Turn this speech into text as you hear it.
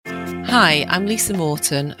Hi, I'm Lisa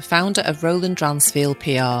Morton, founder of Roland Dransfield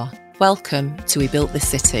PR. Welcome to We Built This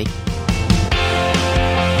City.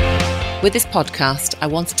 With this podcast, I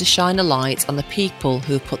wanted to shine a light on the people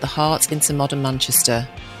who have put the heart into modern Manchester.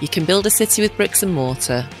 You can build a city with bricks and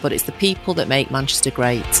mortar, but it's the people that make Manchester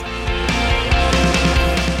great.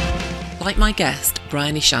 Like my guest,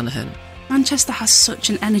 Bryony Shanahan. Manchester has such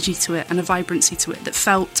an energy to it and a vibrancy to it that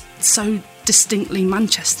felt so distinctly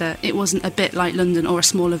Manchester. It wasn't a bit like London or a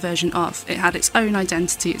smaller version of. It had its own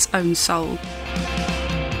identity, its own soul.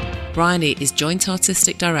 Bryony is Joint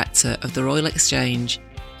Artistic Director of the Royal Exchange,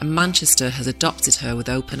 and Manchester has adopted her with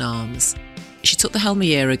open arms. She took the helm a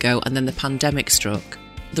year ago and then the pandemic struck.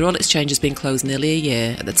 The Royal Exchange has been closed nearly a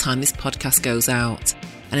year at the time this podcast goes out,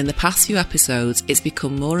 and in the past few episodes it's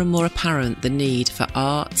become more and more apparent the need for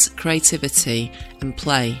art, creativity and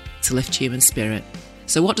play to lift human spirit.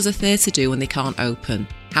 So what does a theatre do when they can't open?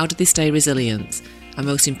 How do they stay resilient? And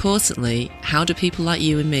most importantly, how do people like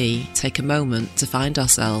you and me take a moment to find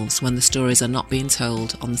ourselves when the stories are not being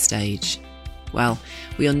told on the stage? Well,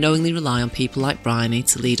 we unknowingly rely on people like Bryony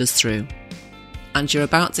to lead us through. And you're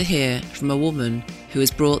about to hear from a woman who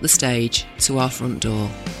has brought the stage to our front door.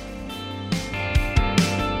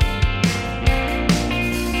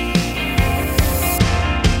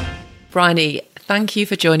 Bryony, thank you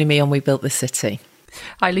for joining me on We Built This City.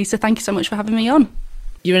 Hi Lisa, thank you so much for having me on.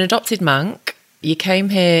 You're an adopted Manc. You came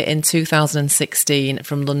here in 2016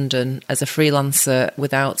 from London as a freelancer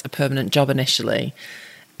without a permanent job initially.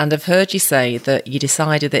 And I've heard you say that you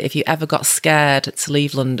decided that if you ever got scared to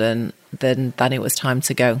leave London, then it was time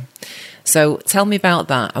to go. So tell me about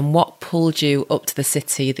that and what pulled you up to the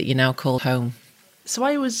city that you now call home. So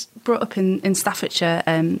I was brought up in Staffordshire,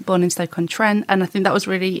 born in Stoke-on-Trent, and I think that was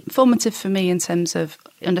really formative for me in terms of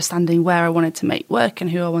understanding where I wanted to make work and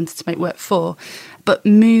who I wanted to make work for. But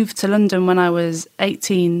moved to London when I was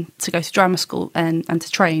 18 to go to drama school and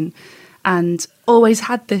to train, and always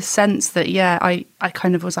had this sense that, I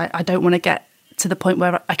kind of was like, I don't want to get to the point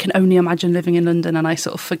where I can only imagine living in London and I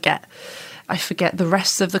sort of forget the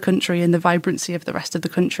rest of the country and the vibrancy of the rest of the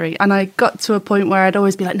country. And I got to a point where I'd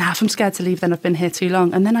always be like, if I'm scared to leave, then I've been here too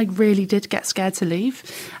long. And then I really did get scared to leave.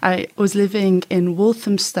 I was living in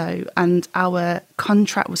Walthamstow and our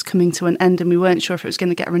contract was coming to an end and we weren't sure if it was going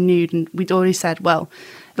to get renewed. And we'd already said, well,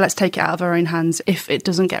 let's take it out of our own hands. If it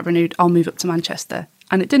doesn't get renewed, I'll move up to Manchester.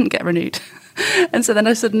 And it didn't get renewed. And so then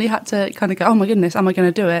I suddenly had to kind of go, oh my goodness, am I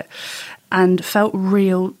going to do it? And felt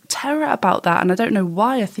real terror about that. And I don't know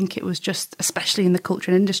why. I think it was just, especially in the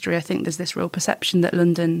culture and industry, I think there's this real perception that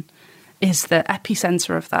London is the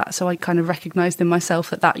epicentre of that. So I kind of recognised in myself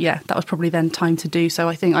that was probably then time to do. So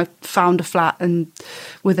I think I found a flat and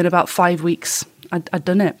within about 5 weeks, I'd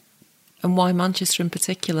done it. And why Manchester in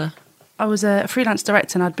particular? I was a freelance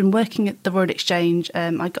director and I'd been working at the Royal Exchange.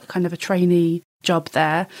 I got kind of a trainee job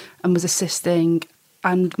there and was assisting,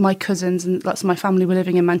 and my cousins and lots of my family were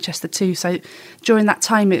living in Manchester too. So during that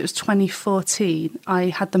time, it was 2014, I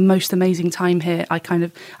had the most amazing time here.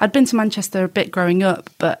 I'd been to Manchester a bit growing up,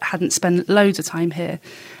 but hadn't spent loads of time here.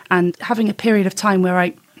 And having a period of time where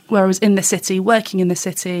I was in the city, working in the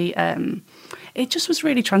city, it just was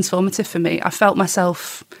really transformative for me. I felt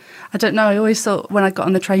myself, I don't know, I always thought when I got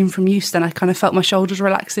on the train from Euston, I kind of felt my shoulders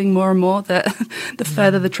relaxing more and more the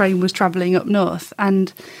further the train was travelling up north.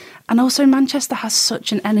 And also Manchester has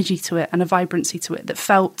such an energy to it and a vibrancy to it that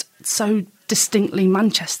felt so distinctly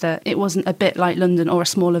Manchester. It wasn't a bit like London or a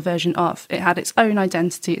smaller version of. It had its own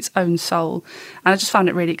identity, its own soul. And I just found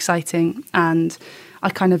it really exciting. And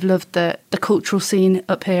I kind of loved the cultural scene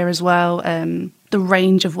up here as well, the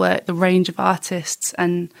range of work, the range of artists.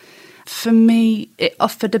 And for me, it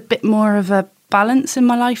offered a bit more of a balance in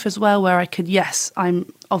my life as well, where I could,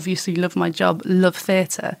 I'm obviously love my job, love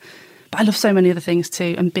theatre, but I love so many other things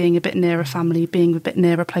too, and being a bit nearer family, being a bit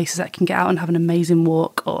nearer places that I can get out and have an amazing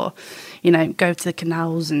walk or, go to the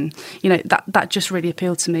canals and, that just really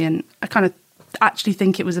appealed to me. And I kind of actually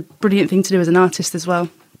think it was a brilliant thing to do as an artist as well.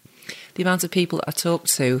 The amount of people that I talk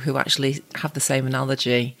to who actually have the same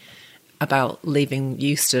analogy about leaving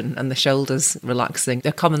Euston and the shoulders relaxing,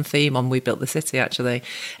 a common theme on We Built the City actually.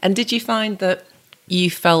 And did you find that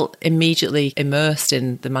you felt immediately immersed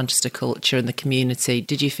in the Manchester culture and the community?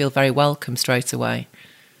 Did you feel very welcome straight away?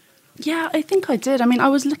 Yeah, I think I did. I mean, I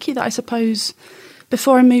was lucky that I suppose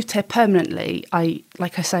before I moved here permanently, I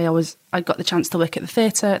got the chance to work at the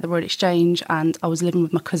theatre, at the Royal Exchange, and I was living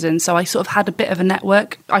with my cousin. So I sort of had a bit of a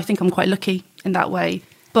network. I think I'm quite lucky in that way.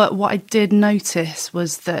 But what I did notice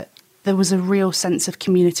was that there was a real sense of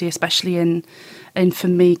community, especially in for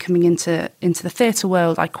me coming into the theatre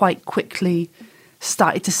world. I quite quickly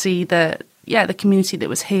started to see the the community that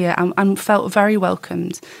was here, and felt very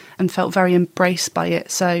welcomed and felt very embraced by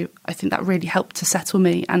it. So I think that really helped to settle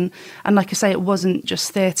me. And like I say, it wasn't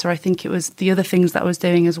just theatre. I think it was the other things that I was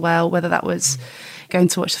doing as well, whether that was going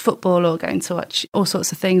to watch the football or going to watch all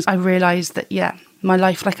sorts of things. I realised that, my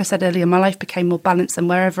life, like I said earlier, my life became more balanced, and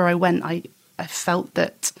wherever I went, I felt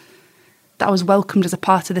that I was welcomed as a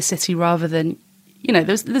part of the city rather than,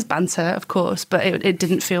 there's banter, of course, but it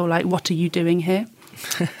didn't feel like, what are you doing here?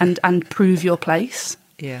 and prove your place.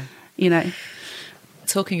 Yeah.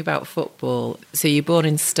 Talking about football, so you're born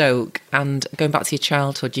in Stoke, and going back to your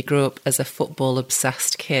childhood, you grew up as a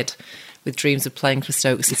football-obsessed kid with dreams of playing for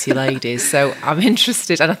Stoke City Ladies. So I'm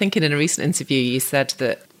interested, and I think in a recent interview you said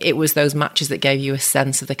that it was those matches that gave you a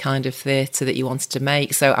sense of the kind of theatre that you wanted to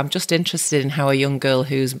make. So I'm just interested in how a young girl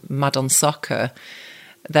who's mad on soccer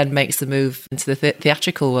then makes the move into the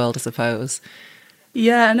theatrical world, I suppose.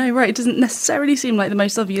 Yeah, no, right. It doesn't necessarily seem like the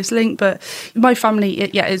most obvious link, but my family,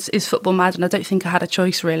 is football mad, and I don't think I had a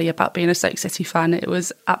choice really about being a Stoke City fan. It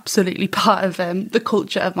was absolutely part of the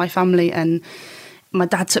culture of my family, and my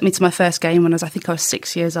dad took me to my first game when I was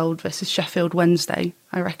 6 years old versus Sheffield Wednesday,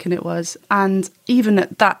 I reckon it was. And even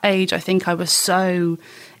at that age, I think I was so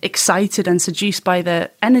excited and seduced by the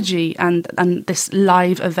energy and this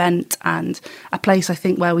live event, and a place, I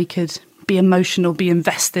think, where we could be emotional, be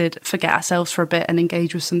invested, forget ourselves for a bit and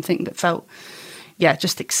engage with something that felt,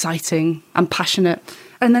 just exciting and passionate.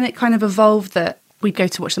 And then it kind of evolved that we'd go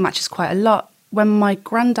to watch the matches quite a lot. When my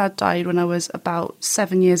granddad died when I was about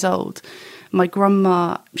 7 years old, my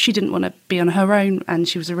grandma, she didn't want to be on her own, and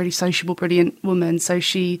she was a really sociable, brilliant woman. So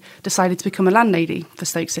she decided to become a landlady for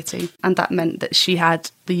Stoke City. And that meant that she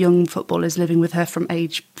had the young footballers living with her from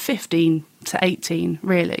age 15 to 18,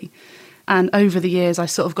 really. And over the years, I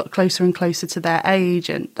sort of got closer and closer to their age,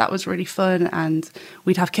 and that was really fun. And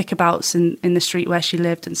we'd have kickabouts in the street where she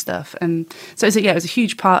lived and stuff. And so it was a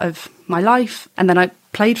huge part of my life. And then I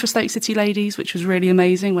played for Stoke City Ladies, which was really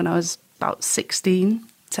amazing when I was about 16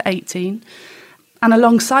 to 18. And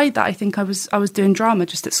alongside that, I think I was doing drama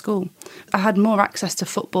just at school. I had more access to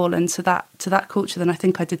football and to that culture than I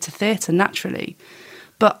think I did to theatre naturally.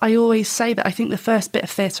 But I always say that I think the first bit of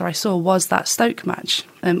theatre I saw was that Stoke match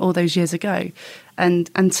all those years ago.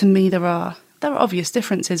 And to me, there are obvious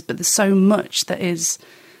differences, but there's so much that is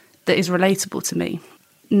relatable to me.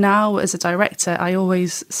 Now, as a director, I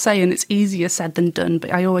always say, and it's easier said than done,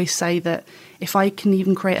 but I always say that if I can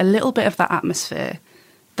even create a little bit of that atmosphere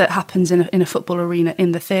that happens in a football arena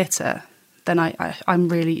in the theatre, then I'm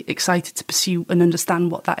really excited to pursue and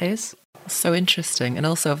understand what that is. So interesting. And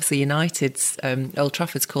also, obviously, United's Old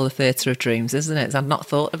Trafford's called the Theatre of Dreams, isn't it? I've not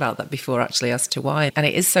thought about that before, actually, as to why. And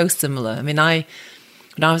it is so similar. I mean,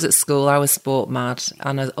 when I was at school, I was sport mad,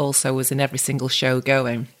 and I also was in every single show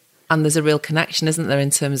going. And there's a real connection, isn't there,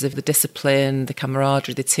 in terms of the discipline, the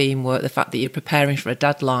camaraderie, the teamwork, the fact that you're preparing for a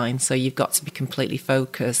deadline, so you've got to be completely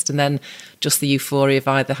focused. And then just the euphoria of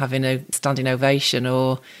either having a standing ovation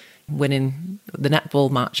or winning the netball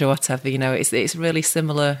match or whatever, it's really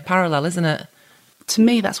similar parallel, isn't it? To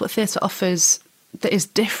me, that's what theatre offers that is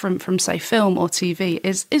different from, say, film or TV,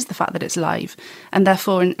 is the fact that it's live. And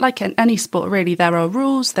therefore, like in any sport, really, there are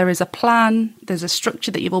rules, there is a plan, there's a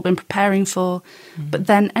structure that you've all been preparing for, but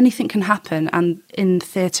then anything can happen. And in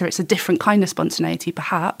theatre, it's a different kind of spontaneity,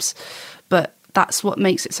 perhaps, but that's what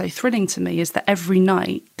makes it so thrilling to me, is that every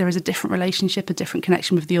night there is a different relationship, a different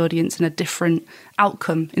connection with the audience, and a different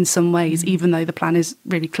outcome in some ways, even though the plan is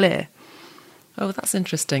really clear. Oh, that's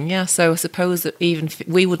interesting. Yeah, so I suppose that even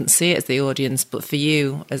we wouldn't see it as the audience, but for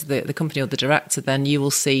you as the company or the director, then you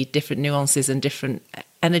will see different nuances and different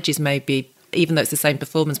energies, maybe, even though it's the same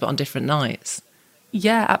performance, but on different nights.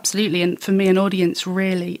 Yeah, absolutely. And for me, an audience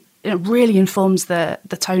really informs the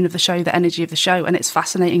tone of the show, the energy of the show. And it's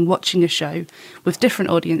fascinating watching a show with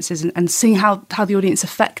different audiences and seeing how the audience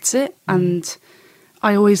affects it. And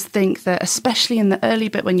I always think that, especially in the early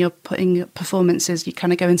bit when you're putting performances, you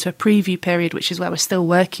kind of go into a preview period, which is where we're still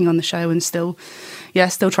working on the show and still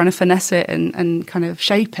trying to finesse it and kind of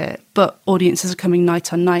shape it. But audiences are coming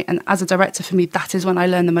night on night. And as a director, for me, that is when I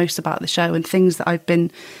learn the most about the show, and things that I've been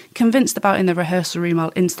convinced about in the rehearsal room,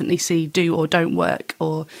 I'll instantly see do or don't work,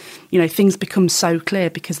 or, things become so clear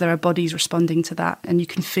because there are bodies responding to that, and you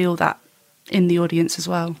can feel that in the audience as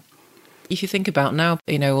well. If you think about now,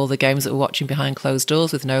 all the games that we're watching behind closed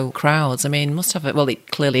doors with no crowds, I mean, it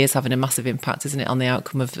clearly is having a massive impact, isn't it, on the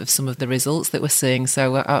outcome of some of the results that we're seeing.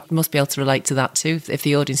 So I must be able to relate to that too, if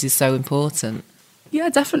the audience is so important. Yeah,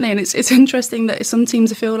 definitely. And it's interesting that some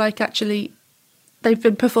teams feel like actually they've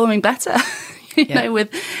been performing better,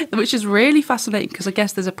 which is really fascinating because I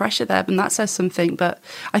guess there's a pressure there, and that says something. But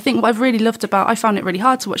I think what I've really loved I found it really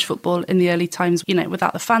hard to watch football in the early times,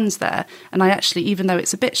 without the fans there. And I actually, even though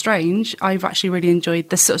it's a bit strange, I've actually really enjoyed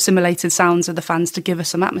the sort of simulated sounds of the fans to give us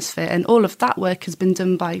some atmosphere. And all of that work has been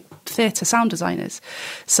done by theatre sound designers.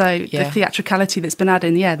 So the theatricality that's been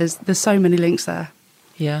added, there's so many links there.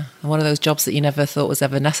 Yeah, and one of those jobs that you never thought was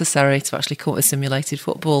ever necessary to actually come up with simulated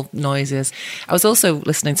football noises. I was also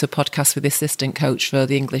listening to a podcast with the assistant coach for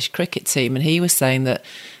the English cricket team, and he was saying that,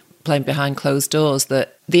 playing behind closed doors,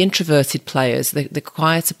 that the introverted players, the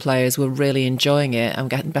quieter players were really enjoying it and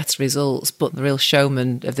getting better results, but the real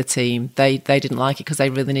showmen of the team, they didn't like it because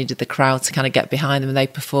they really needed the crowd to kind of get behind them, and they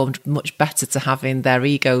performed much better to having their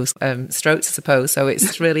egos stroked, I suppose. So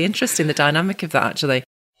it's really interesting, the dynamic of that, actually.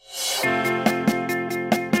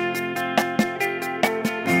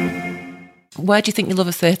 Where do you think your love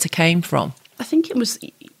of theatre came from? I think it was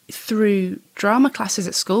through drama classes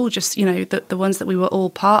at school, just, the ones that we were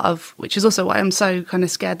all part of, which is also why I'm so kind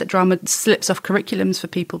of scared that drama slips off curriculums for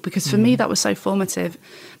people, because for me that was so formative.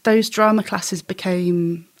 Those drama classes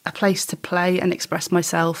became a place to play and express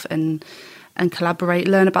myself and collaborate,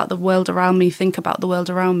 learn about the world around me, think about the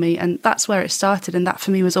world around me, and that's where it started. And that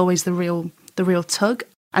for me was always the real tug.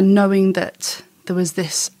 And knowing that there was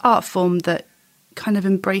this art form that kind of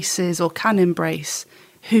embraces or can embrace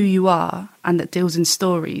who you are and that deals in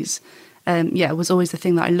stories, was always the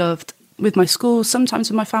thing that I loved. With my school, sometimes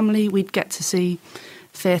with my family, we'd get to see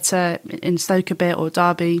theatre in Stoke a bit or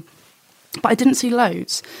Derby, but I didn't see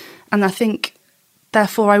loads. And I think,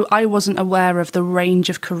 therefore, I wasn't aware of the range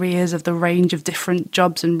of careers, of the range of different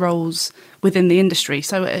jobs and roles within the industry.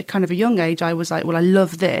 So at kind of a young age, I was like, well, I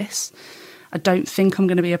love this. I don't think I'm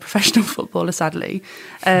going to be a professional footballer, sadly.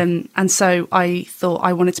 And so I thought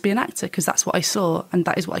I wanted to be an actor because that's what I saw and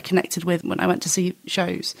that is what I connected with when I went to see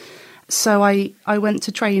shows. So I went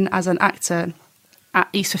to train as an actor at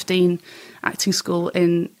East 15 acting school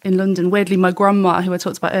in London. Weirdly, my grandma, who I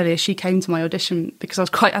talked about earlier, she came to my audition because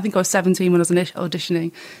I think I was 17 when I was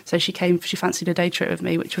auditioning. So she fancied a day trip with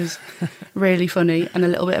me, which was really funny and a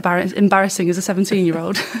little bit embarrassing as a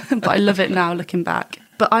 17-year-old. But I love it now looking back.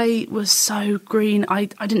 But I was so green. I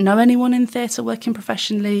didn't know anyone in theatre working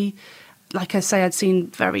professionally. Like I say, I'd seen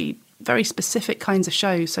very, very specific kinds of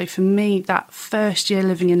shows. So for me, that first year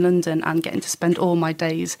living in London and getting to spend all my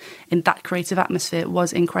days in that creative atmosphere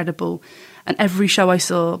was incredible. And every show I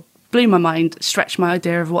saw blew my mind, stretched my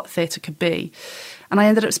idea of what theatre could be. And I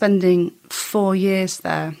ended up spending 4 years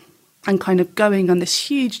there and kind of going on this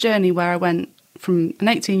huge journey where I went from an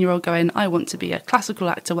 18-year-old going, I want to be a classical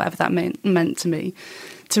actor, whatever that meant to me,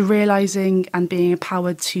 to realising and being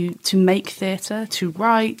empowered to make theatre, to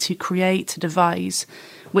write, to create, to devise,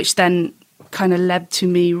 which then kind of led to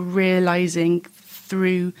me realising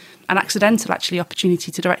through an accidental, actually,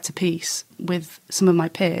 opportunity to direct a piece with some of my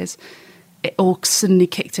peers. It all suddenly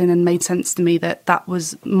kicked in and made sense to me that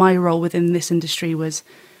was my role within this industry. Was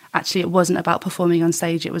actually, it wasn't about performing on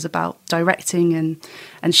stage, it was about directing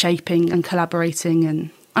and shaping and collaborating. And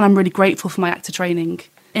I'm really grateful for my actor training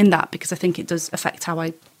in that, because I think it does affect how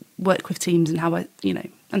I work with teams and how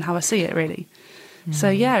I see it, really. So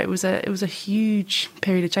yeah, it was a huge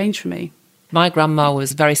period of change for me. My grandma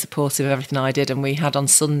was very supportive of everything I did, and we had on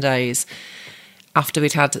Sundays, after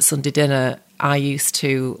we'd had Sunday dinner, I used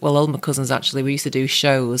to, all my cousins actually, we used to do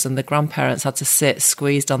shows, and the grandparents had to sit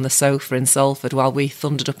squeezed on the sofa in Salford while we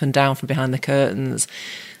thundered up and down from behind the curtains,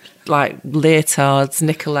 like leotards,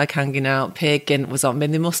 nickel leg hanging out, Peer Gynt was on. I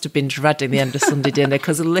mean, they must have been dreading the end of Sunday dinner,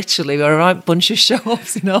 because literally we were a right bunch of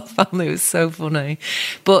show-offs in our family. It was so funny.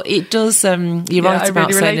 But it does, you're right about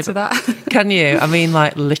really saying... relate to that. Can you? I mean,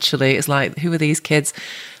 like, literally, it's like, who are these kids?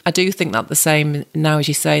 I do think that the same now, as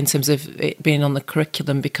you say, in terms of it being on the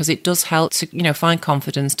curriculum, because it does help to, find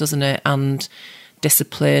confidence, doesn't it? And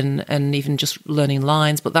discipline, and even just learning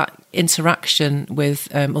lines. But that interaction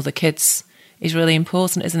with other kids is really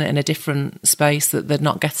important, isn't it, in a different space that they're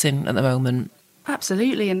not getting at the moment.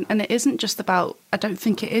 Absolutely, and it isn't just about, I don't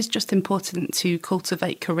think it is just important to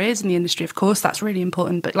cultivate careers in the industry. Of course, that's really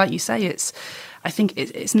important, but like you say, I think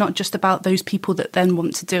it's not just about those people that then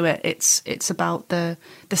want to do it. It's about the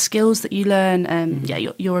skills that you learn, and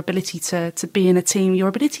your ability to be in a team, your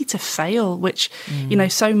ability to fail, which,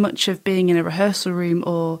 so much of being in a rehearsal room,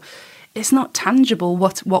 or it's not tangible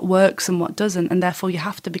what works and what doesn't, and therefore you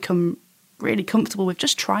have to become really comfortable with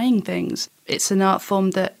just trying things. It's an art form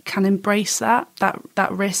that can embrace that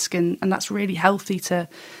risk, and that's really healthy to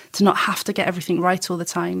not have to get everything right all the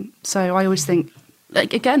time. So I always think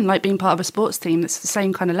like being part of a sports team, it's the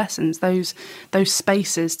same kind of lessons. Those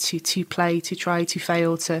spaces to play, to try, to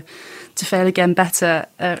fail, to fail again better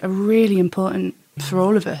are really important for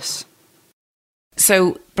all of us.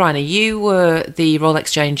 So, Bryony, you were the Royal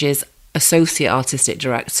Exchange's Associate Artistic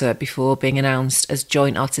Director before being announced as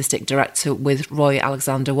Joint Artistic Director with Roy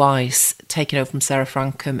Alexander Weiss, taking over from Sarah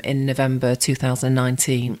Frankham in November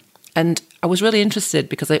 2019. And I was really interested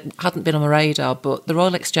because it hadn't been on my radar, but the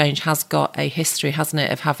Royal Exchange has got a history, hasn't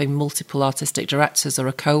it, of having multiple artistic directors or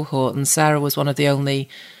a cohort, and Sarah was one of the only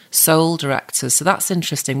sole directors. So that's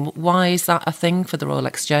interesting. Why is that a thing for the Royal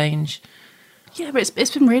Exchange? Yeah, but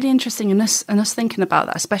it's been really interesting and us thinking about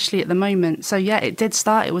that, especially at the moment. So yeah, it did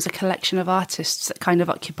start. It was a collection of artists that kind of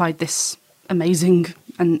occupied this amazing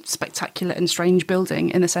and spectacular and strange building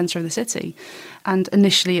in the centre of the city. And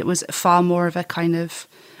initially it was far more of a kind of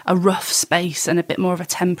a rough space and a bit more of a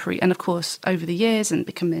temporary. And of course, over the years and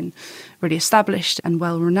becoming really established and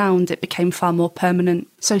well-renowned, it became far more permanent.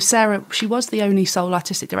 So Sarah, she was the only sole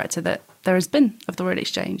artistic director that there has been of the Royal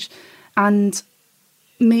Exchange. And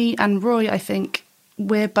me and Roy, I think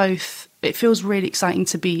we're both, it feels really exciting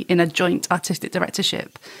to be in a joint artistic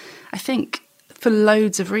directorship. I think for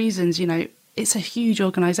loads of reasons, it's a huge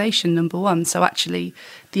organisation, number one. So actually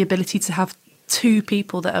the ability to have two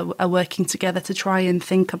people that are working together to try and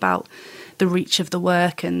think about the reach of the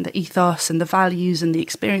work and the ethos and the values and the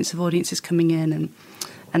experience of audiences coming in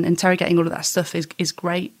and interrogating all of that stuff is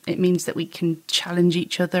great. It means that we can challenge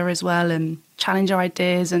each other as well and challenge our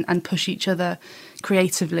ideas and push each other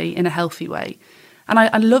creatively in a healthy way. And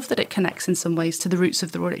I love that it connects in some ways to the roots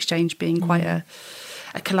of the Royal Exchange being quite a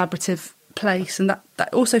collaborative place. And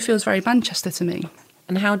that also feels very Manchester to me.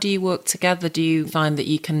 And how do you work together? Do you find that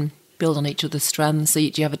you can build on each other's strengths? Do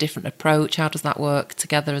you have a different approach? How does that work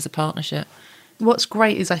together as a partnership? What's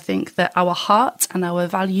great is I think that our heart and our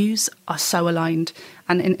values are so aligned.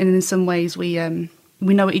 And in some ways we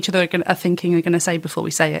know what each other are thinking, are going to say before we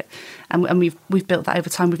say it. And we've built that over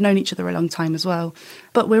time. We've known each other a long time as well.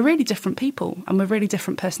 But we're really different people and we're really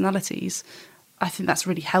different personalities. I think that's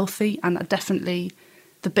really healthy, and definitely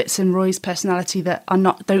the bits in Roy's personality that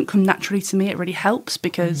don't come naturally to me, it really helps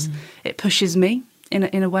because it pushes me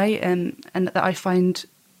in a way and that I find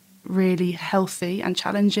really healthy and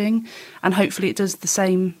challenging, and hopefully it does the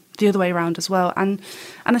same the other way around as well. And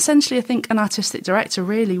essentially I think an artistic director,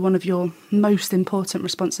 really one of your most important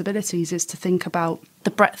responsibilities is to think about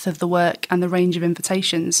the breadth of the work and the range of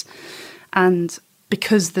invitations. And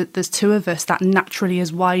because there's two of us, that naturally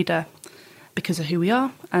is wider because of who we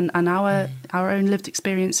are and our own lived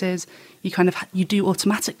experiences. You do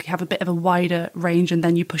automatically have a bit of a wider range, and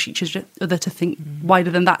then you push each other to think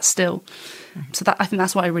wider than that still. So I think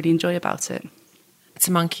that's what I really enjoy about it.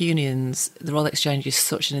 To Mancunians, the Royal Exchange is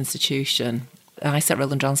such an institution. I set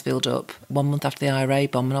Roland Dransfield up 1 month after the IRA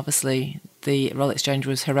bomb, and obviously the Royal Exchange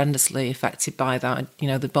was horrendously affected by that.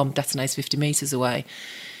 The bomb detonated 50 metres away.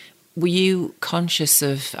 Were you conscious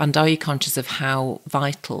of, and are you conscious of how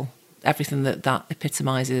vital everything that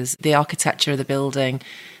epitomises, the architecture of the building,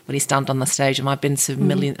 when you stand on the stage? And I've been to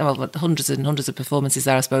hundreds and hundreds of performances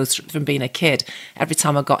there, I suppose, from being a kid. Every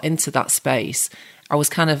time I got into that space, I was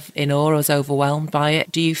kind of in awe, I was overwhelmed by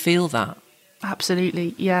it. Do you feel that?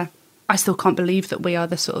 Absolutely, yeah. I still can't believe that we are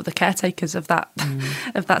the caretakers of that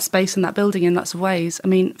of that space and that building in lots of ways. I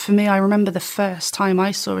mean, for me, I remember the first time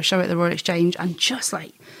I saw a show at the Royal Exchange, and just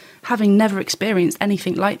like having never experienced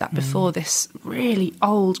anything like that before, this really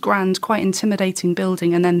old, grand, quite intimidating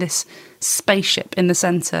building, and then this spaceship in the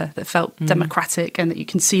centre that felt democratic and that you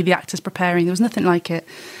can see the actors preparing. There was nothing like it.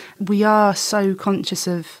 We are so conscious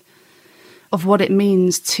of what it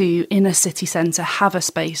means to, in a city centre, have a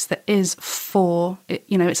space that is for,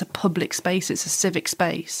 it's a public space, it's a civic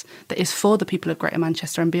space that is for the people of Greater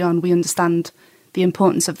Manchester and beyond. We understand the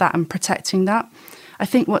importance of that and protecting that. I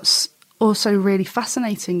think what's also really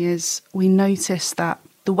fascinating is we notice that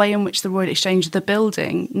the way in which the Royal Exchange, the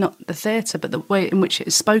building, not the theatre, but the way in which it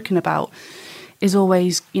is spoken about is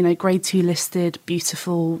always, grade 2 listed,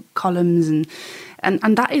 beautiful columns,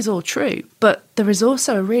 and that is all true. But there is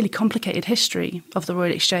also a really complicated history of the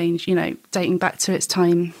Royal Exchange, dating back to its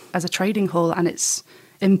time as a trading hall and its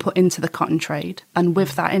input into the cotton trade. And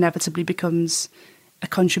with that inevitably becomes a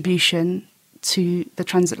contribution to the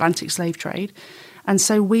transatlantic slave trade. And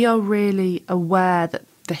so we are really aware that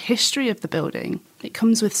the history of the building, it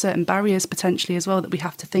comes with certain barriers potentially as well that we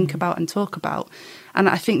have to think about and talk about. And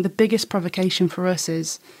I think the biggest provocation for us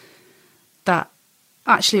is that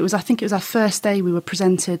actually it was our first day we were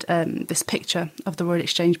presented this picture of the Royal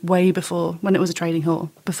Exchange way before, when it was a trading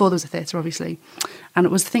hall, before there was a theatre obviously. And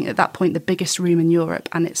it was, I think at that point, the biggest room in Europe.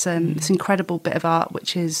 And it's this incredible bit of art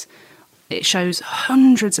which is It shows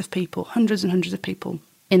hundreds and hundreds of people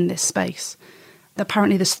in this space.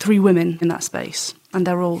 Apparently there's 3 women in that space, and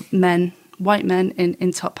they're all men, white men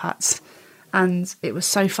in top hats. And it was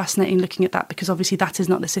so fascinating looking at that, because obviously that is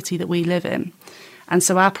not the city that we live in. And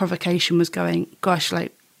so our provocation was going, gosh,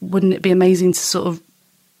 like, wouldn't it be amazing to sort of,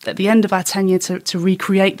 at the end of our tenure, to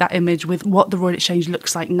recreate that image with what the Royal Exchange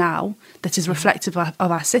looks like now, that is reflective of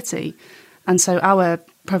our city. And so our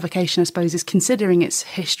provocation, I suppose, is considering its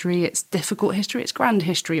history, its difficult history, its grand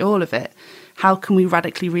history, all of it. How can we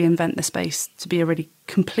radically reinvent the space to be a really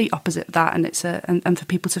complete opposite of that, and for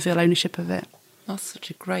people to feel ownership of it? That's such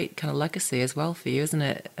a great kind of legacy as well for you, isn't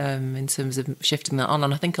it, in terms of shifting that on?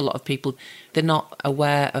 And I think a lot of people, they're not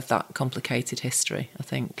aware of that complicated history, I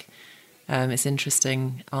think. It's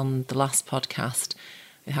interesting, on the last podcast,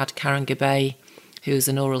 we had Karen Gabay, who's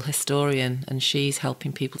an oral historian, and she's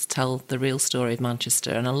helping people to tell the real story of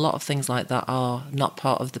Manchester. And a lot of things like that are not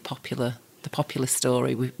part of the popular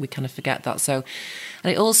story. We kind of forget that. So,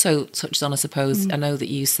 and it also touches on, I suppose, I know that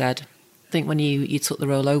you said, I think when you took the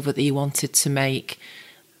role over, that you wanted to make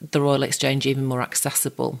the Royal Exchange even more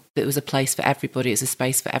accessible. It was a place for everybody. It's a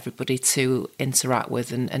space for everybody to interact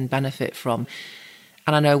with and benefit from.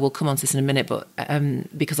 And I know we'll come on to this in a minute, but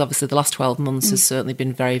because obviously the last 12 months has certainly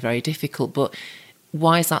been very, very difficult. But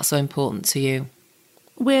why is that so important to you?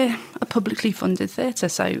 We're a publicly funded theatre,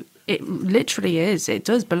 so it literally is. It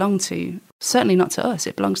does belong to, certainly not to us,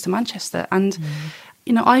 it belongs to Manchester. And,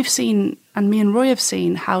 you know, I've seen, and me and Roy have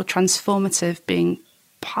seen, how transformative being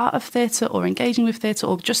part of theatre or engaging with theatre,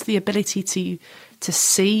 or just the ability to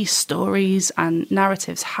see stories and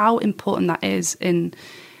narratives, how important that is in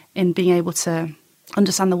being able to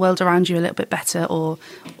understand the world around you a little bit better, or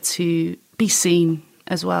to be seen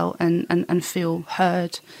as well and feel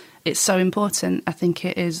heard. It's so important. I think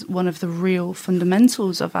it is one of the real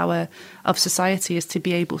fundamentals of society, is to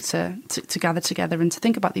be able to gather together and to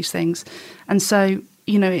think about these things. And so,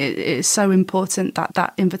 you know, it is so important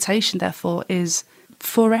that invitation, therefore, is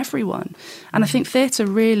for everyone. And I think theatre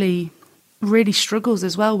really, really struggles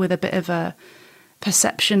as well with a bit of a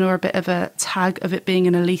perception or a bit of a tag of it being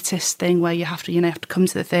an elitist thing, where you have to come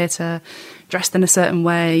to the theatre dressed in a certain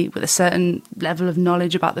way with a certain level of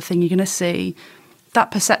knowledge about the thing you're going to see.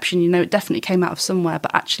 That perception, you know, it definitely came out of somewhere,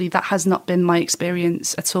 but actually that has not been my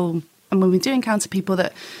experience at all. And when we do encounter people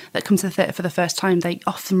that come to the theatre for the first time, they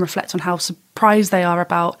often reflect on how surprised they are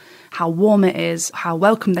about how warm it is, how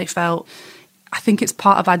welcome they felt. I think it's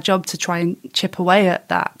part of our job to try and chip away at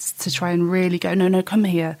that, to try and really go, no, come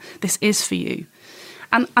here, this is for you.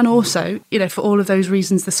 And also, you know, for all of those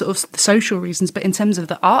reasons, the sort of the social reasons, but in terms of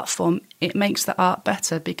the art form, it makes the art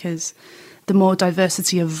better, because the more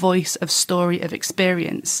diversity of voice, of story, of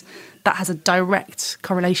experience, that has a direct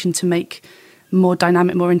correlation to make more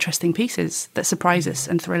dynamic, more interesting pieces that surprise us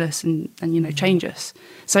and thrill us and you know, change us.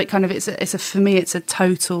 So it kind of, for me, it's a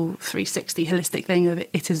total 360 holistic thing of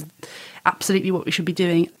it is absolutely what we should be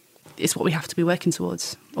doing. It's what we have to be working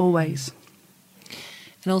towards, always.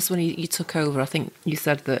 And also when you took over, I think you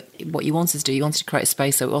said that what you wanted to do, you wanted to create a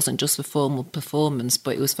space so it wasn't just for formal performance,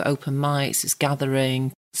 but it was for open mics, it's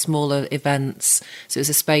gathering, smaller events. So it was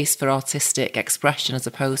a space for artistic expression as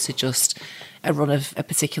opposed to just a run of a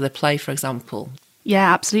particular play, for example.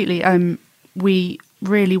 Yeah, absolutely. We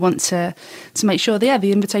really want to make sure that,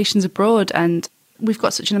 the invitations are broad, and we've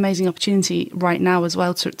got such an amazing opportunity right now as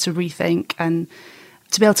well to rethink and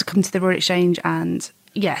to be able to come to the Royal Exchange and,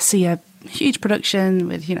 see a huge production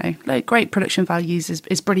with, great production values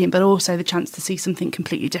is brilliant, but also the chance to see something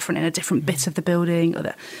completely different in a different bit of the building, or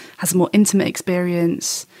that has a more intimate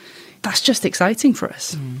experience. That's just exciting for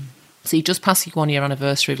us. So you just passed your 1-year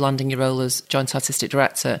anniversary of landing your role as Joint Artistic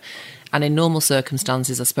Director, and in normal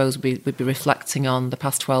circumstances, I suppose we'd be reflecting on the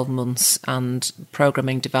past 12 months and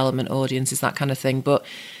programming, development, audiences, that kind of thing, but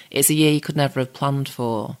it's a year you could never have planned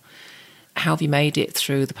for. How have you made it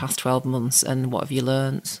through the past 12 months, and what have you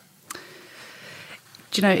learnt?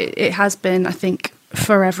 Do you know, it has been, I think,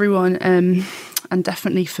 for everyone, and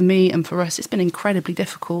definitely for me and for us, it's been incredibly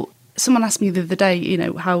difficult. Someone asked me the other day,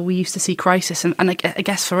 how we used to see crisis, and I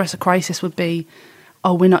guess for us a crisis would be,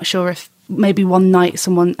 we're not sure if maybe one night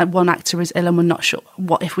one actor is ill and we're not sure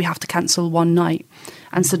what if we have to cancel one night,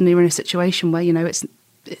 and suddenly we're in a situation where,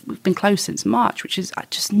 we've been closed since March, which is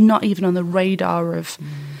just not even on the radar of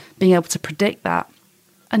being able to predict that.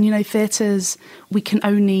 And, theatres, we can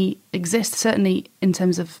only exist, certainly in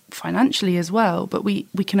terms of financially as well, but we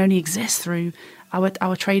can only exist through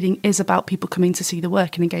our trading is about people coming to see the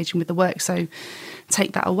work and engaging with the work. So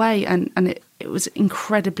take that away, and it was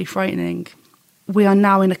incredibly frightening. We are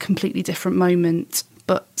now in a completely different moment,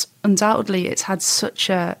 but undoubtedly it's had such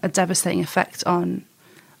a devastating effect on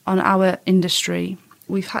on our industry,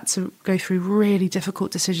 we've had to go through really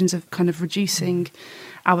difficult decisions of kind of reducing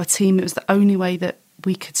our team. It was the only way that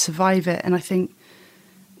we could survive it. And I think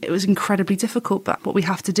it was incredibly difficult. But what we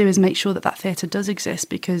have to do is make sure that that theatre does exist,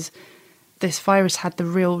 because this virus had the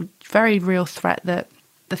real, very real threat that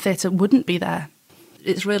the theatre wouldn't be there.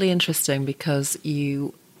 It's really interesting because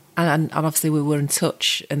and obviously we were in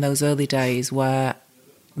touch in those early days where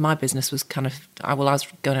my business was kind of, I was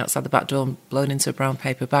going outside the back door and blown into a brown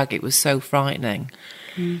paper bag. It was so frightening.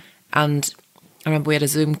 And I remember we had a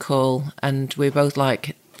Zoom call and we were both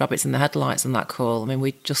like rabbits in the headlights on that call. I mean,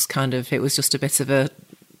 we just kind of, it was just a bit of a,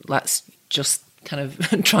 let's just kind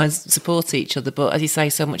of try and support each other. But as you say,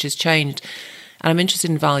 so much has changed. And I'm interested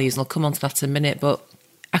in values, and I'll come on to that in a minute. But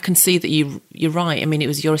I can see that you're right. I mean, it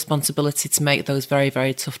was your responsibility to make those very,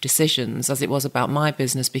 very tough decisions, as it was about my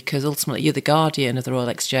business, because ultimately you're the guardian of the Royal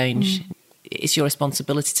Exchange. It's your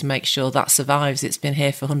responsibility to make sure that survives. It's been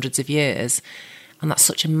here for hundreds of years. And that's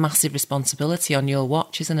such a massive responsibility on your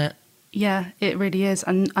watch, isn't it? Yeah, it really is.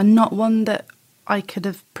 And not one that I could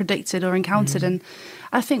have predicted or encountered. And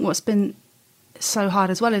I think what's been so hard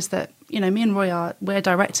as well is that, you know, me and Roy we're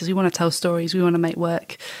directors. We want to tell stories. We want to make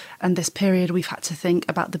work. And this period we've had to think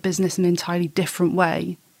about the business in an entirely different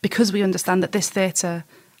way, because we understand that this theatre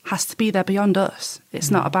has to be there beyond us. It's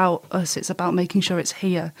not about us. It's about making sure it's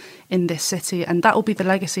here in this city. And that will be the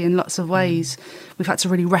legacy in lots of ways. We've had to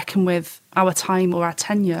really reckon with our time, or our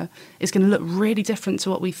tenure is going to look really different to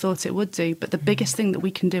what we thought it would do. But the biggest thing that we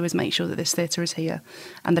can do is make sure that this theatre is here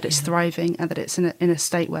and that it's thriving and that it's in a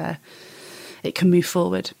state where it can move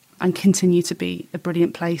forward and continue to be a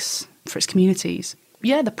brilliant place for its communities.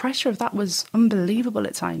 Yeah, the pressure of that was unbelievable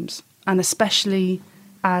at times, and especially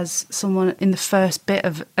as someone in the first bit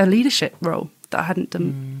of a leadership role that I hadn't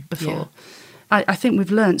done before. Yeah. I think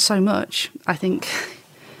we've learned so much. I think,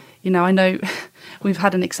 you know, I know we've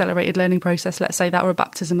had an accelerated learning process, let's say that, or a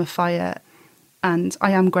baptism of fire, and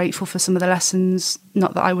I am grateful for some of the lessons,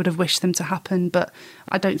 not that I would have wished them to happen, but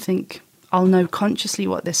I don't think I'll know consciously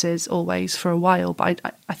what this is always for a while, but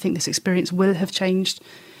I think this experience will have changed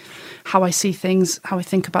how I see things, how I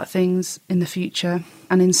think about things in the future.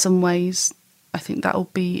 And in some ways, I think that will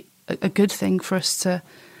be a good thing for us to,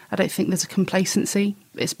 I don't think there's a complacency.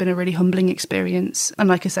 It's been a really humbling experience. And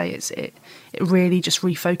like I say, it really just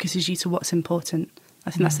refocuses you to what's important. I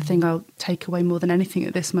think that's the thing I'll take away more than anything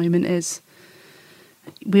at this moment is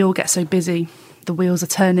we all get so busy. The wheels are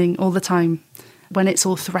turning all the time. When it's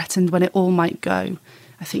all threatened, when it all might go,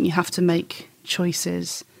 I think you have to make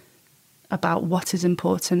choices about what is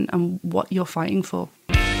important and what you're fighting for.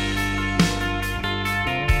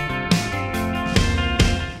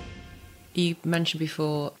 You mentioned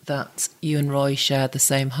before that you and Roy shared the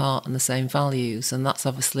same heart and the same values, and that's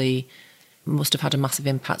obviously must have had a massive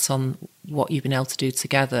impact on what you've been able to do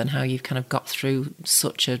together and how you've kind of got through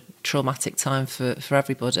such a traumatic time for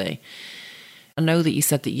everybody. I know that you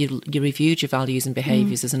said that you reviewed your values and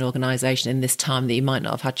behaviours as an organisation in this time that you might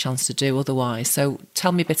not have had a chance to do otherwise. So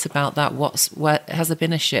tell me a bit about that. Where has there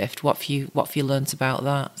been a shift? What have you learnt about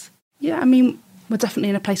that? Yeah, I mean, we're definitely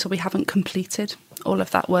in a place where we haven't completed all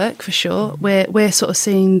of that work, for sure. We're sort of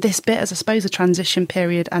seeing this bit as, I suppose, a transition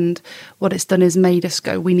period, and what it's done is made us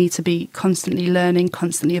go, we need to be constantly learning,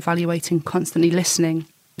 constantly evaluating, constantly listening,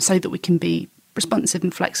 so that we can be responsive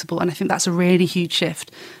and flexible. And I think that's a really huge shift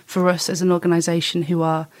for us as an organisation who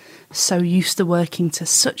are so used to working to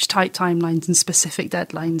such tight timelines and specific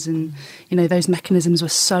deadlines, and you know, those mechanisms were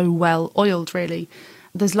so well oiled, really.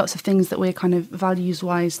 There's lots of things that we're kind of values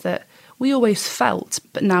wise that we always felt,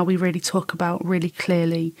 but now we really talk about really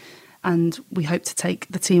clearly, and we hope to take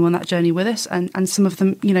the team on that journey with us. And some of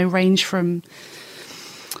them, you know, range from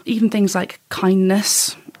even things like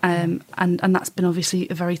kindness, and that's been obviously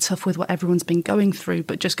very tough with what everyone's been going through,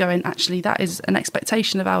 but just going, actually, that is an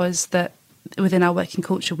expectation of ours, that within our working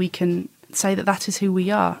culture we can say that that is who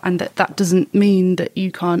we are, and that doesn't mean that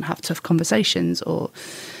you can't have tough conversations or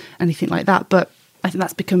anything like that. But I think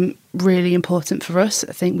that's become really important for us.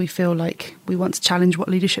 I think we feel like we want to challenge what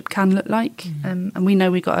leadership can look like, and we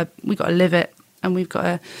know we got to live it, and we've got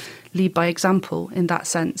to lead by example in that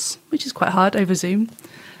sense, which is quite hard over Zoom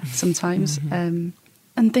sometimes.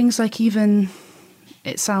 And things like, even,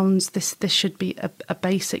 it sounds, this should be a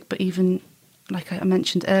basic, but even, like I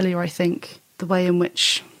mentioned earlier, I think the way in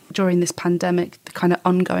which during this pandemic, the kind of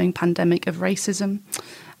ongoing pandemic of racism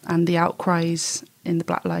and the outcries in the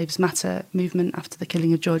Black Lives Matter movement after the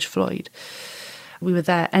killing of George Floyd, we were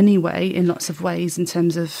there anyway in lots of ways in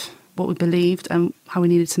terms of what we believed and how we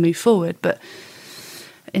needed to move forward. But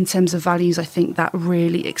in terms of values, I think that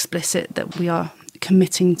really explicit that we are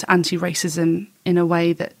committing to anti-racism in a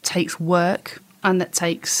way that takes work and that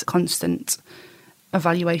takes constant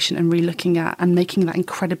evaluation and re-looking at and making that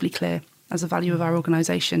incredibly clear as a value of our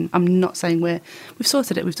organisation. I'm not saying we've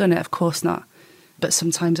sorted it, we've done it, of course not. But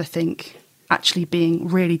sometimes I think actually being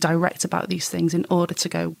really direct about these things in order to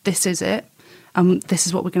go, this is it, and this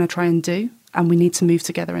is what we're going to try and do, and we need to move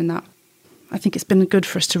together in that. I think it's been good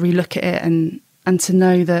for us to re-look at it and to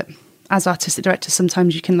know that as artistic directors,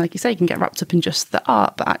 sometimes you can, like you say, you can get wrapped up in just the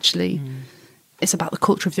art, but actually it's about the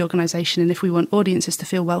culture of the organisation. And if we want audiences to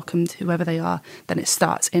feel welcomed, whoever they are, then it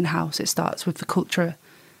starts in-house. It starts with the culture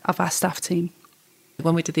of our staff team.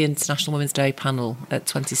 When we did the International Women's Day panel at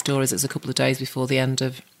 20 Stories, it was a couple of days before the end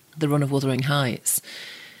of the run of Wuthering Heights.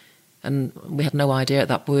 And we had no idea at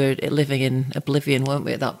that point. We were living in oblivion, weren't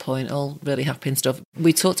we, at that point, all really happy and stuff.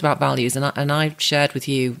 We talked about values, and I shared with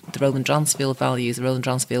you the Roland Dransfield values, the Roland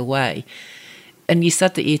Dransfield way. And you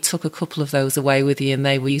said that you took a couple of those away with you and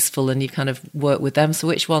they were useful and you kind of worked with them. So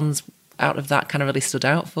which ones out of that kind of really stood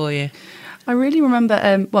out for you? I really remember,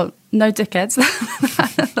 no dickheads.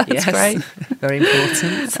 That's great. Very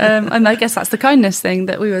important. And I guess that's the kindness thing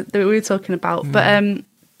that we were talking about. But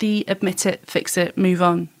the admit it, fix it, move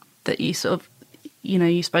on that you sort of,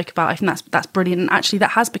 you spoke about, I think that's brilliant. And actually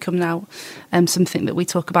that has become now something that we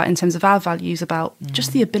talk about in terms of our values, about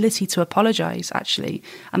just the ability to apologise, actually.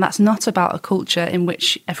 And that's not about a culture in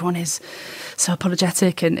which everyone is so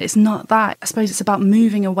apologetic, and it's not that. I suppose it's about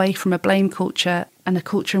moving away from a blame culture and a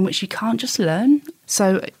culture in which you can't just learn.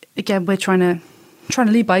 So again, we're trying to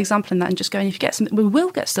lead by example in that, and just going, if you get something, we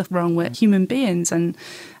will get stuff wrong. We're human beings, and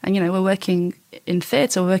we're working in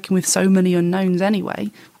theatre, we're working with so many unknowns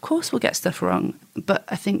anyway. Of course we'll get stuff wrong, but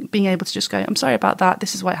I think being able to just go, I'm sorry about that,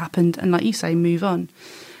 this is why it happened, and like you say, move on.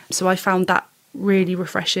 So I found that really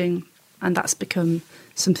refreshing, and that's become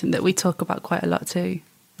something that we talk about quite a lot too.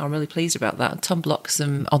 I'm really pleased about that. Tom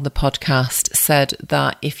Bloxham on the podcast said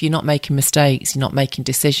that if you're not making mistakes, you're not making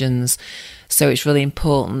decisions. So it's really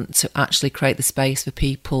important to actually create the space for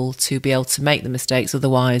people to be able to make the mistakes.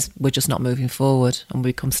 Otherwise, we're just not moving forward and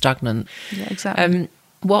we become stagnant. Yeah, exactly.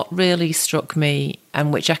 What really struck me,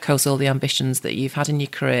 and which echoes all the ambitions that you've had in your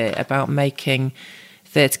career about making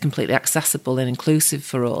theatre completely accessible and inclusive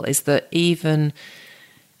for all, is that even...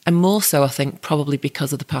 And more so, I think, probably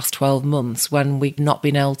because of the past 12 months when we've not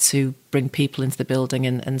been able to bring people into the building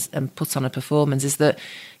and put on a performance, is that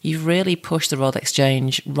you've really pushed the Royal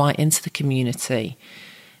Exchange right into the community.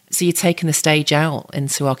 So you're taking the stage out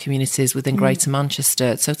into our communities within Greater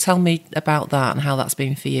Manchester. So tell me about that and how that's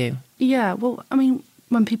been for you. Yeah, well, I mean,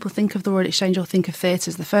 when people think of the Royal Exchange or think of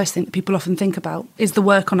theatres, the first thing that people often think about is the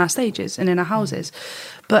work on our stages and in our houses.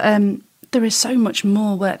 But there is so much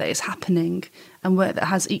more work that is happening, and work that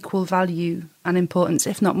has equal value and importance,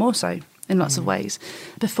 if not more so, in lots of ways.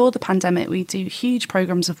 Before the pandemic, we do huge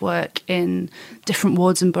programmes of work in different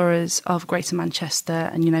wards and boroughs of Greater Manchester.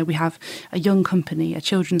 And, we have a young company, a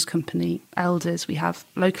children's company, elders. We have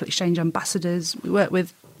local exchange ambassadors. We work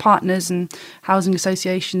with partners and housing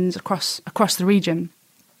associations across the region.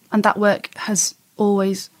 And that work has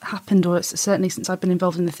always happened, or certainly since I've been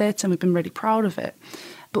involved in the theatre, and we've been really proud of it.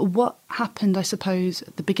 But what happened, I suppose,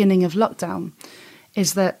 at the beginning of lockdown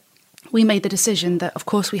is that we made the decision that, of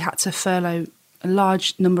course, we had to furlough a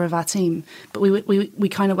large number of our team. But we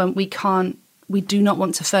kind of went, we do not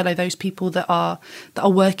want to furlough those people that are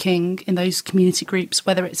working in those community groups,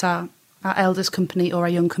 whether it's our elders company or our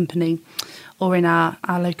young company or in our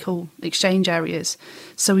local exchange areas.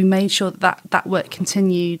 So we made sure that work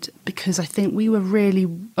continued, because I think we were really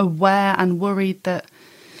aware and worried that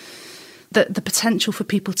the potential for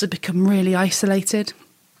people to become really isolated,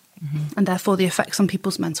 and therefore the effects on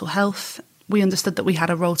people's mental health. We understood that we had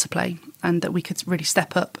a role to play and that we could really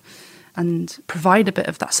step up and provide a bit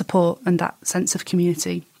of that support and that sense of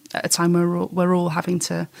community at a time where we're all having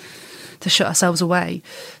to shut ourselves away.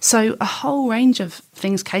 So a whole range of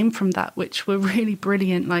things came from that, which were really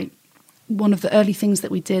brilliant. Like, one of the early things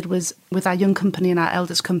that we did was with our young company and our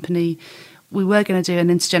elders company, we were going to do an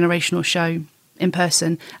intergenerational show in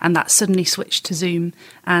person, and that suddenly switched to Zoom,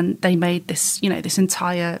 and they made this, this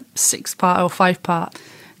entire 6-part or 5-part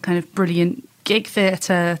kind of brilliant gig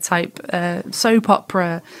theatre type soap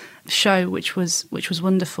opera show, which was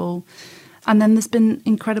wonderful. And then there's been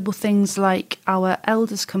incredible things like our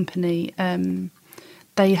elders company.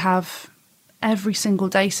 They have, every single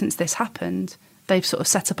day since this happened, they've sort of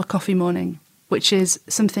set up a coffee morning, which is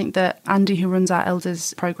something that Andy, who runs our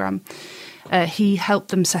elders programme, he helped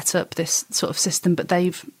them set up this sort of system, but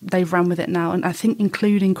they've ran with it now. And I think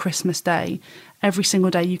including Christmas Day, every single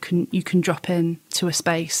day you can drop in to a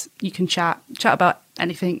space, you can chat about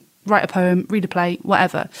anything, write a poem, read a play,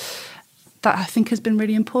 whatever. That I think has been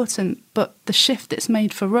really important. But the shift it's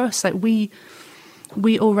made for us, like we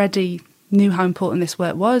we already knew how important this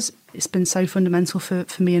work was. It's been so fundamental for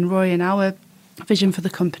me and Roy and our vision for the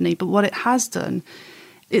company. But what it has done,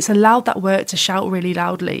 it's allowed that work to shout really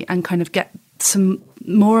loudly and kind of get some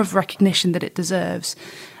more of recognition that it deserves.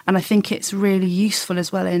 And I think it's really useful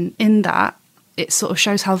as well in that it sort of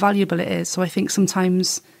shows how valuable it is. So I think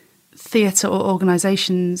sometimes theatre or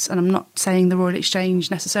organisations, and I'm not saying the Royal Exchange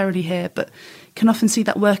necessarily here, but can often see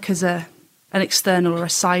that work as an external or a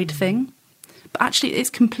side thing. But actually it's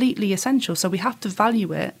completely essential. So we have to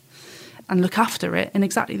value it and look after it in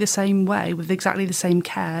exactly the same way, with exactly the same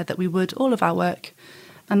care that we would all of our work.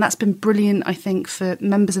 And that's been brilliant, I think, for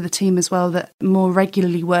members of the team as well that more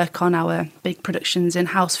regularly work on our big productions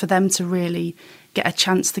in-house, for them to really get a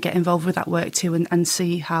chance to get involved with that work too, and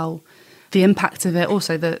see how the impact of it,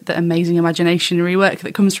 also the amazing imaginary work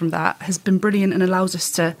that comes from that, has been brilliant and allows us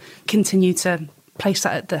to continue to place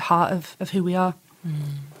that at the heart of who we are.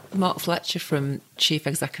 Mark Fletcher from Chief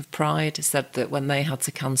Exec of Pride said that when they had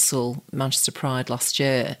to cancel Manchester Pride last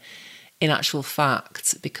year, in actual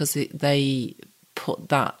fact, because they put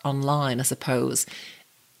that online, I suppose,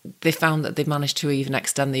 they found that they managed to even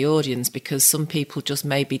extend the audience, because some people just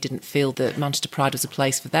maybe didn't feel that Manchester Pride was a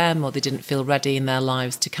place for them, or they didn't feel ready in their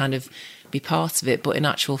lives to kind of be part of it. But in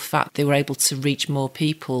actual fact, they were able to reach more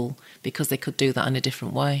people because they could do that in a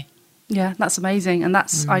different way. Yeah, that's amazing. And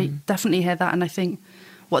that's I definitely hear that. And I think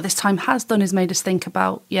what this time has done is made us think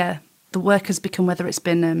about, the work has become, whether it's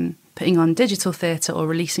been putting on digital theatre or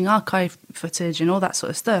releasing archive footage and all that sort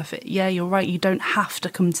of stuff. You're right, you don't have to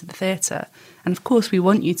come to the theatre. And of course we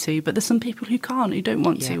want you to, but there's some people who can't, who don't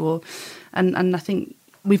want to. And I think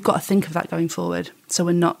we've got to think of that going forward. So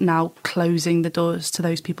we're not now closing the doors to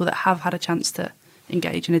those people that have had a chance to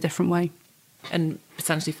engage in a different way. And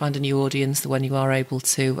potentially find a new audience when you are able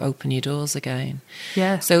to open your doors again.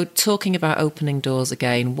 Yeah. So talking about opening doors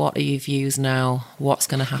again, what are your views now? What's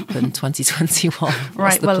going to happen 2021?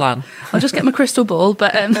 What's the plan? I'll just get my crystal ball.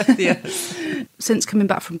 But since coming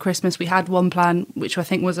back from Christmas, we had one plan, which I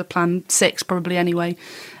think was a plan 6 probably anyway.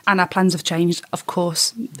 And our plans have changed, of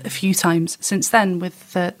course, a few times since then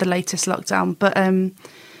with the latest lockdown. But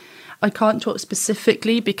I can't talk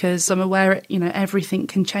specifically because I'm aware, everything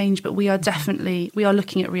can change, but we are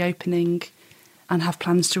looking at reopening and have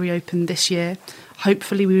plans to reopen this year.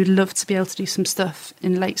 Hopefully we would love to be able to do some stuff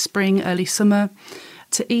in late spring, early summer,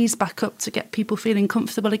 to ease back up, to get people feeling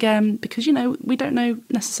comfortable again, because, we don't know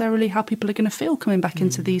necessarily how people are going to feel coming back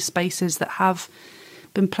into these spaces that have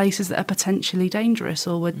been places that are potentially dangerous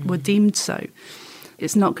or were deemed so.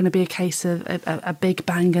 It's not going to be a case of a big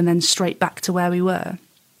bang and then straight back to where we were.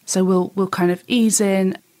 So we'll kind of ease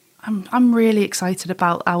in. I'm really excited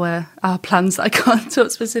about our plans that I can't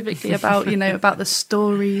talk specifically about, about the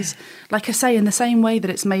stories. Like I say, in the same way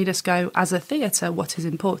that it's made us go, as a theatre, what is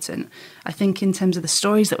important. I think in terms of the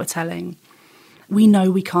stories that we're telling, we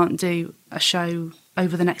know we can't do a show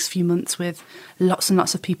over the next few months with lots and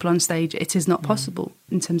lots of people on stage. It is not possible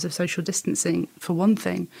in terms of social distancing, for one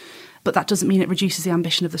thing. But that doesn't mean it reduces the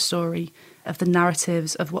ambition of the story, of the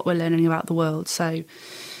narratives, of what we're learning about the world. So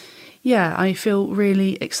I feel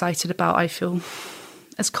really excited I feel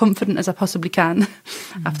as confident as I possibly can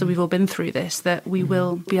after we've all been through this, that we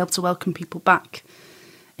will be able to welcome people back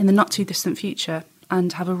in the not too distant future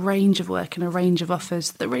and have a range of work and a range of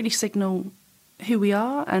offers that really signal who we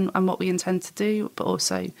are and what we intend to do, but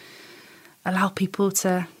also allow people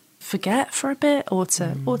to forget for a bit or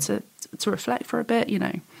to reflect for a bit.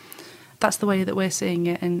 That's the way that we're seeing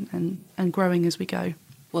it and growing as we go.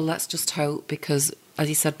 Well, let's just hope, because as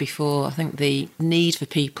you said before, I think the need for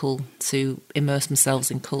people to immerse themselves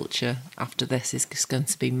in culture after this is just going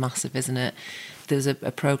to be massive, isn't it? There's a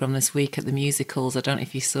programme this week at the musicals. I don't know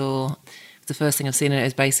if you saw. The first thing I've seen it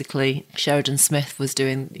is basically Sheridan Smith was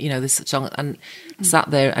doing, this song, and sat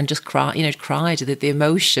there and just cried the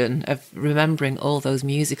emotion of remembering all those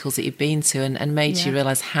musicals that you've been to and made you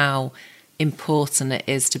realise how important it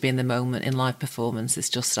is to be in the moment in live performance. It's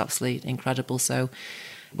just absolutely incredible. So,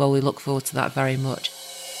 well, we look forward to that very much.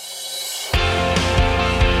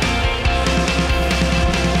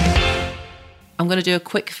 I'm going to do a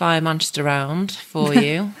quick fire Manchester round for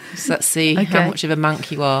you. So let's see how much of a Manc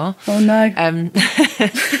you are. Oh, no.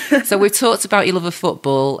 So we've talked about your love of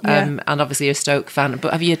football and obviously you're a Stoke fan,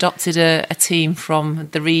 but have you adopted a team from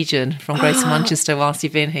the region, from Greater Manchester, whilst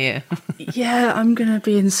you've been here? I'm going to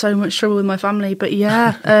be in so much trouble with my family, but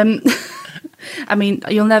I mean,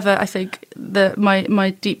 you'll never, I think,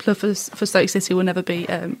 my deep love for Stoke City will never be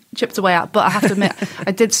chipped away at. But I have to admit,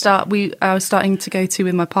 I was starting to go to,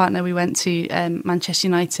 with my partner, we went to Manchester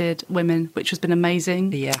United Women, which has been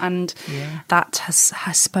amazing. Yeah. And that has,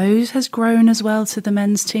 I suppose, has grown as well to the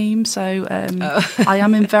men's team. So I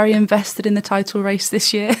am very invested in the title race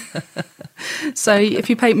this year. So if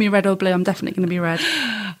you paint me red or blue, I'm definitely going to be red.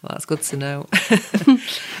 Well, that's good to know.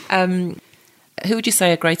 Who would you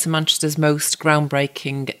say are Greater Manchester's most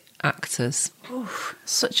groundbreaking actors?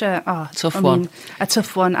 Such a tough one. A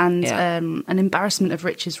tough one, and an embarrassment of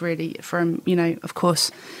riches, really, from, of course,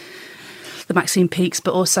 the Maxine Peaks,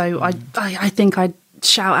 but also I think I'd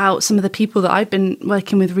shout out some of the people that I've been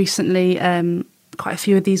working with recently. Quite a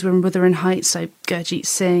few of these were in Wuthering Heights, so Gurjeet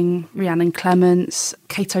Singh, Rhiannon Clements,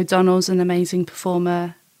 Kate O'Donnell's an amazing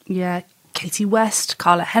performer. Yeah, Katie West,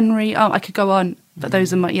 Carla Henry. Oh, I could go on, but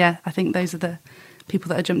those are I think those are the people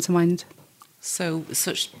that jump to mind. So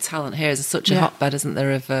such talent here. There's such a hotbed, isn't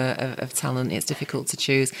there, of talent? It's difficult to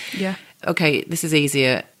choose. Yeah. Okay, this is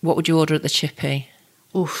easier. What would you order at the Chippy?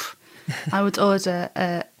 Oof. I would order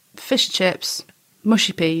fish and chips,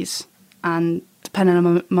 mushy peas, and, depending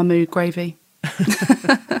on my mood, gravy.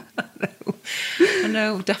 I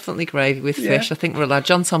know, definitely gravy with fish. I think we're allowed.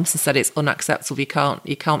 John Thompson said it's unacceptable. You can't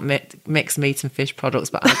mix meat and fish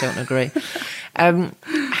products, but I don't agree.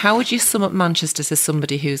 How would you sum up Manchester to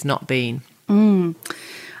somebody who's not been?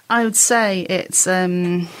 I would say it's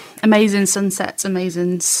amazing sunsets,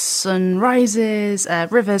 amazing sunrises,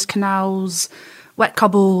 rivers, canals, wet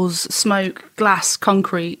cobbles, smoke, glass,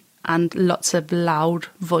 concrete, and lots of loud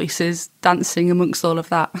voices dancing amongst all of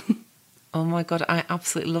that. Oh my God, I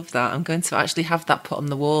absolutely love that. I'm going to actually have that put on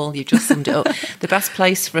the wall. You've just summed it up. The best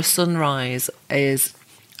place for a sunrise is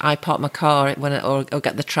I park my car or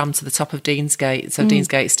get the tram to the top of Deansgate, so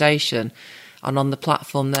Deansgate Station, and on the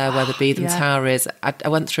platform there where the Beetham Tower is. I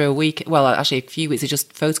went through a few weeks, I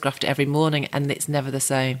just photographed it every morning, and it's never the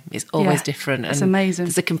same. It's always different. It's and amazing.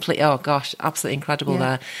 There's a complete, absolutely incredible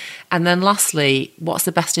there. And then lastly, what's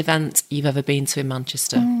the best event you've ever been to in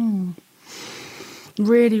Manchester?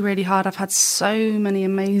 Really, really hard. I've had so many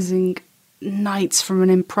amazing nights, from an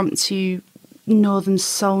impromptu Northern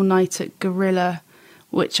Soul night at Gorilla,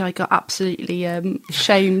 which I got absolutely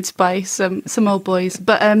shamed by some old boys.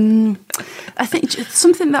 But I think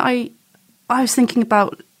something that I was thinking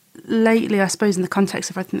about lately, I suppose, in the context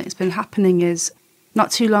of everything that's been happening, is not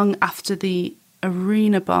too long after the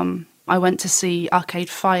arena bomb, I went to see Arcade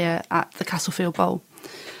Fire at the Castlefield Bowl.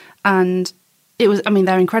 And it was,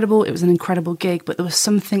 they're incredible. It was an incredible gig, but there was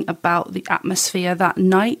something about the atmosphere that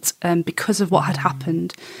night because of what had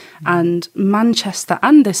happened. And Manchester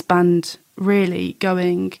and this band really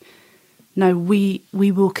going, no, we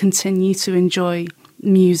will continue to enjoy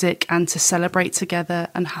music and to celebrate together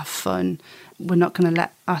and have fun. We're not going to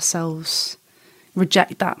let ourselves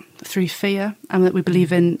reject that through fear, and that we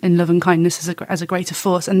believe in love and kindness as a greater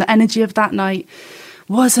force. And the energy of that night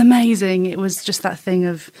was amazing. It was just that thing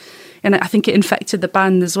of... And I think it infected the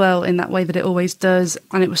band as well in that way that it always does.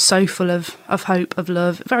 And it was so full of hope, of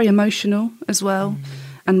love, very emotional as well,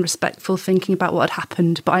 and respectful, thinking about what had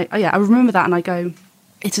happened. But I remember that and I go,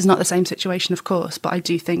 it is not the same situation, of course, but I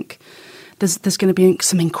do think there's going to be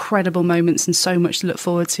some incredible moments and so much to look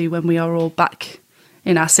forward to when we are all back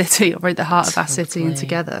in our city, or at the heart of our city, and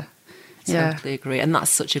together. Totally agree, and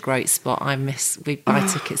that's such a great spot. We buy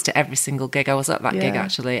tickets to every single gig. I was at that gig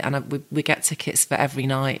actually, and we get tickets for every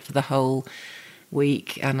night for the whole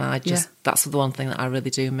week, and that's the one thing that I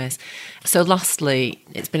really do miss. So lastly,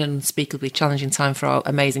 it's been an unspeakably challenging time for our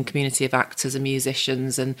amazing community of actors and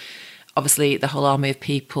musicians, and obviously the whole army of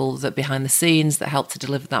people that behind the scenes that help to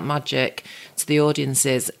deliver that magic to the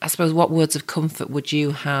audiences. I suppose, what words of comfort would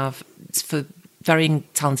you have for very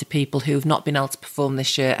talented people who've not been able to perform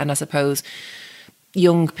this year, and I suppose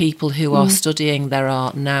young people who are studying their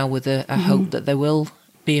art now with a hope that they will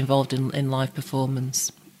be involved in live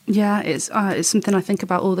performance? Yeah, it's something I think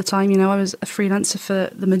about all the time. I was a freelancer for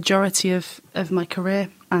the majority of my career,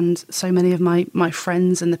 and so many of my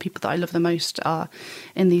friends and the people that I love the most are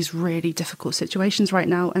in these really difficult situations right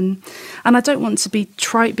now. And I don't want to be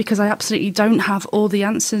trite, because I absolutely don't have all the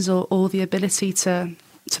answers or all the ability to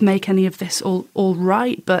make any of this all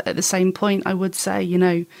right. But at the same point, I would say,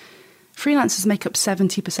 freelancers make up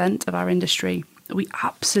 70% of our industry. We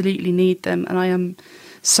absolutely need them. And I am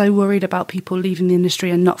so worried about people leaving the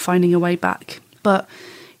industry and not finding a way back. But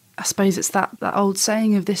I suppose it's that old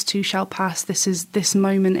saying of this too shall pass. This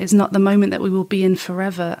moment is not the moment that we will be in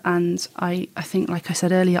forever. And I think, like I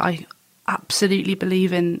said earlier, I absolutely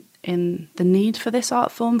believe in the need for this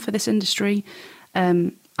art form, for this industry.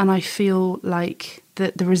 And I feel like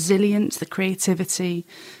the resilience, the creativity,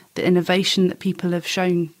 the innovation that people have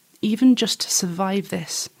shown, even just to survive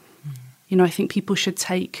this. You know, I think people should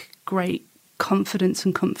take great confidence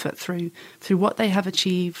and comfort through what they have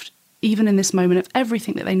achieved, even in this moment of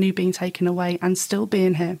everything that they knew being taken away and still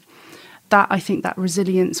being here. That, I think that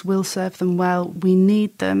resilience will serve them well. We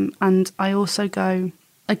need them. And I also go,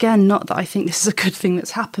 again, not that I think this is a good thing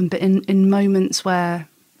that's happened, but in moments where,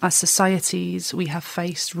 as societies, we have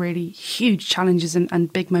faced really huge challenges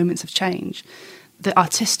and big moments of change, the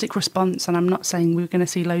artistic response, and I'm not saying we're going to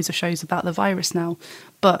see loads of shows about the virus now,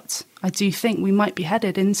 but I do think we might be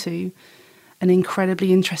headed into an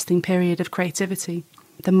incredibly interesting period of creativity.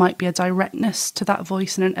 There might be a directness to that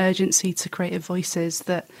voice and an urgency to creative voices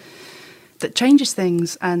that changes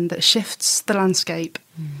things and that shifts the landscape.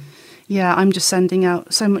 Yeah, I'm just sending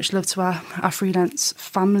out so much love to our freelance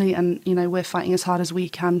family, and you know, we're fighting as hard as we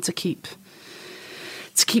can to keep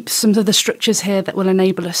some of the structures here that will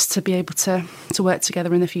enable us to be able to work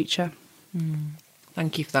together in the future.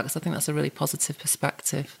 Thank you for that, because I think that's a really positive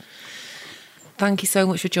perspective. Thank you so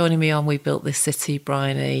much for joining me on We Built This City,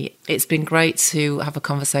 Bryony. It's been great to have a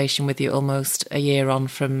conversation with you almost a year on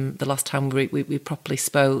from the last time we properly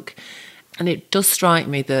spoke. And it does strike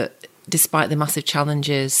me that despite the massive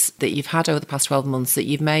challenges that you've had over the past 12 months, that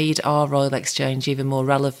you've made our Royal Exchange even more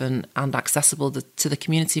relevant and accessible to the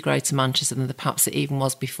community of Greater Manchester than perhaps it even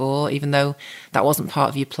was before, even though that wasn't part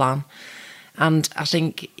of your plan. And I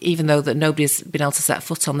think even though that nobody's been able to set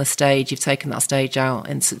foot on the stage, you've taken that stage out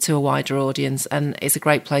into a wider audience, and it's a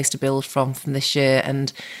great place to build from this year.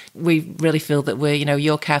 And we really feel that we're, you know,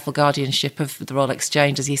 your careful guardianship of the Royal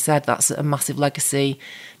Exchange, as you said, that's a massive legacy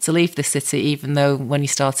to leave this city, even though when you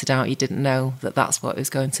started out you didn't know that that's what it was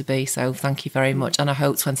going to be. So thank you very much, and I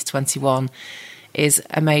hope 2021 is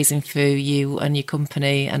amazing for you and your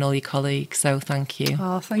company and all your colleagues. So thank you.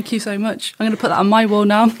 Oh, thank you so much. I'm going to put that on my wall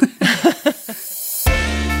now.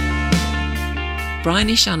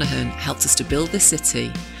 Bryony Shanahan helped us to build this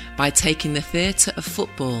city by taking the theatre of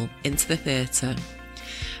football into the theatre,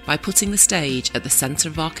 by putting the stage at the centre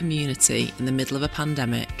of our community in the middle of a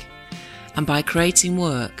pandemic, and by creating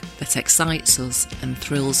work that excites us and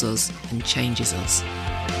thrills us and changes us.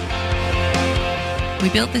 We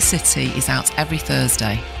Built This City is out every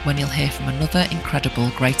Thursday, when you'll hear from another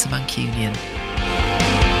incredible Greater Mancunian.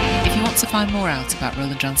 If you want to find more out about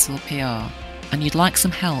Roland Dransfield PR and you'd like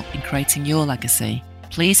some help in creating your legacy,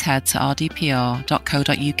 please head to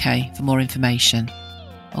rdpr.co.uk for more information,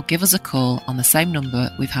 or give us a call on the same number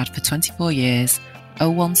we've had for 24 years,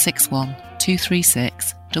 0161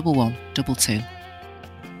 236 1122.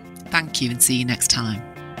 Thank you, and see you next time.